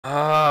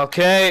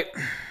Okay.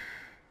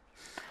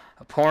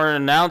 Important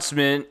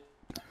announcement,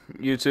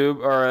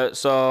 YouTube. Alright,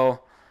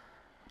 so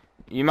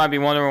you might be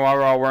wondering why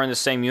we're all wearing the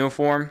same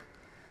uniform.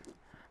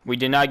 We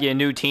did not get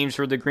new teams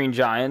for the Green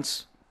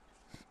Giants.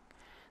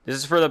 This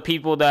is for the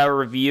people that are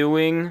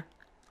reviewing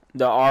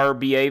the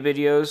RBA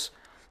videos.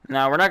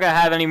 Now, we're not going to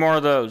have any more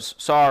of those.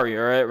 Sorry,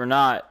 alright? We're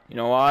not. You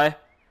know why?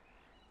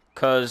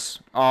 Because,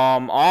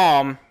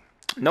 no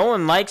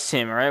one likes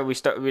him, alright? We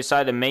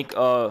decided to make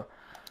a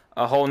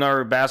whole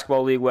nother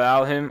basketball league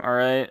without him,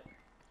 alright?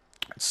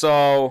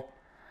 So,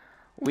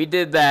 we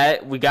did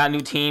that. We got new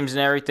teams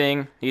and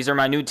everything. These are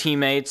my new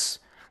teammates.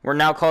 We're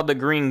now called the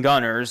Green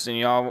Gunners, and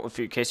y'all,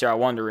 in case y'all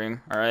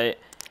wondering, all right.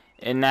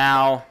 And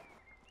now,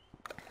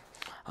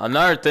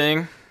 another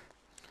thing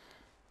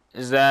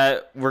is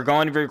that we're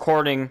going to be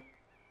recording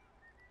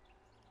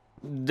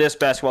this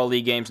basketball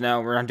league games now.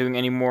 We're not doing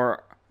any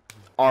more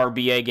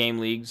RBA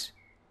games.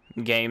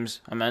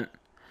 I meant.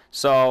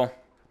 So,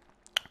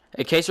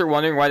 in case you're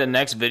wondering why the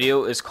next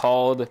video is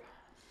called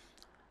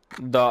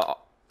the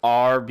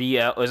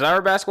RBL. Is that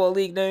our basketball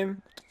league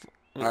name?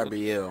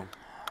 RBL.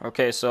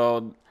 Okay,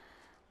 so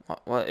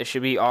what? It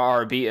should be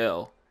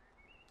RRBL.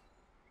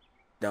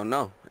 Don't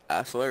know.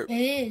 I swear. It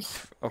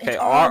is. Okay,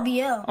 It's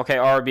RBL. Okay,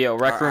 RRBL,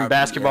 Rec Room RRBL.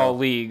 Basketball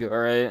League. All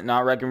right,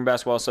 not Rec Room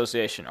Basketball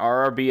Association.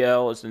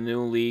 RRBL is the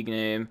new league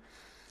name.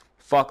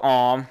 Fuck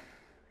We're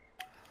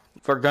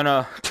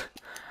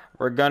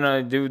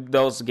gonna do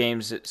those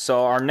games.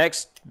 So our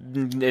next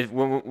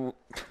when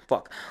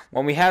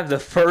we have the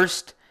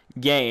first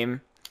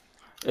game,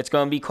 it's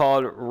gonna be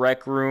called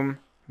Rec Room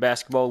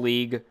Basketball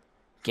League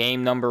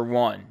game number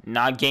 1,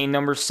 not game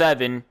number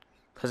 7,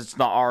 because it's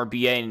not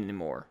RBA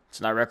anymore.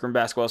 It's not Rec Room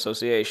Basketball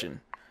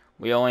Association.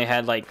 We only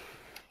had like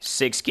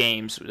 6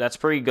 games. That's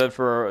pretty good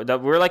for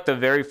that. We're like the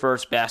very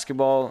first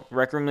basketball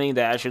Rec Room league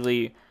that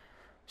actually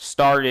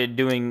started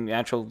doing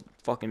actual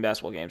fucking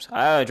basketball games.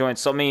 I joined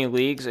so many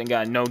leagues and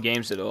got no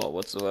games at all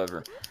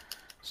whatsoever.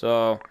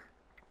 So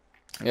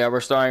yeah,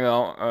 we're starting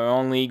our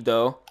own league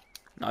though,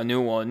 a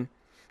new one.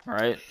 All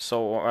right,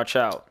 so watch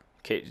out.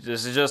 Okay,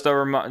 this is just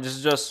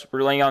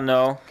we're letting y'all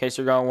know in case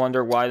you're gonna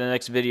wonder why the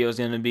next video is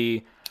gonna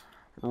be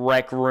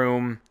Rec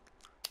Room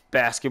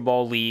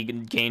Basketball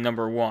League game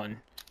number 1.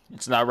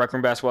 It's not Rec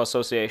Room Basketball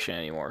Association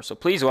anymore. So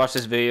please watch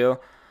this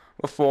video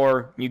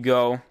before you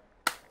go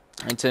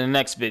into the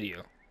next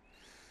video.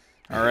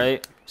 All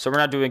right. So we're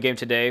not doing a game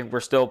today. We're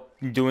still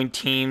doing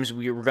teams.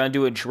 We're gonna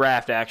do a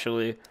draft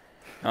actually,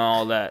 and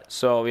all that.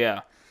 So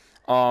yeah.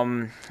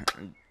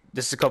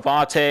 This is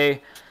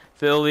Cavante,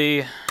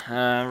 Philly.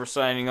 We're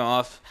signing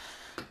off.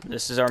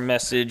 This is our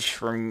message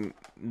from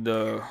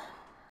the